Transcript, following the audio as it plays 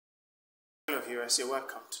viewers, you're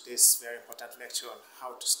welcome to this very important lecture on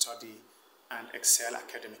how to study and excel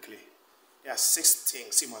academically. There are 6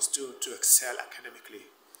 things you must do to excel academically.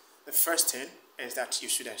 The first thing is that you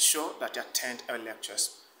should ensure that you attend our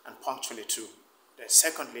lectures and punctually too. Then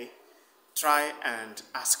secondly, try and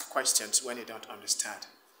ask questions when you don't understand.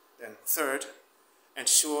 Then third,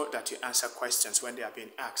 ensure that you answer questions when they are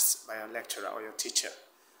being asked by your lecturer or your teacher.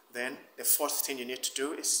 Then the fourth thing you need to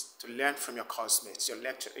do is to learn from your classmates,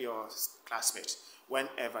 your classmates,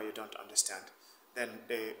 whenever you don't understand. Then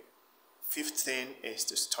the fifth thing is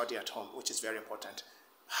to study at home, which is very important.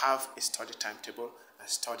 Have a study timetable and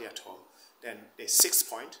study at home. Then the sixth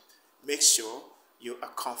point, make sure you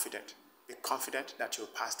are confident. Be confident that you'll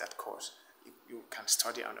pass that course. You can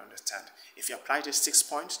study and understand. If you apply these 6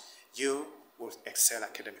 points, you will excel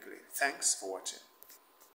academically. Thanks for watching.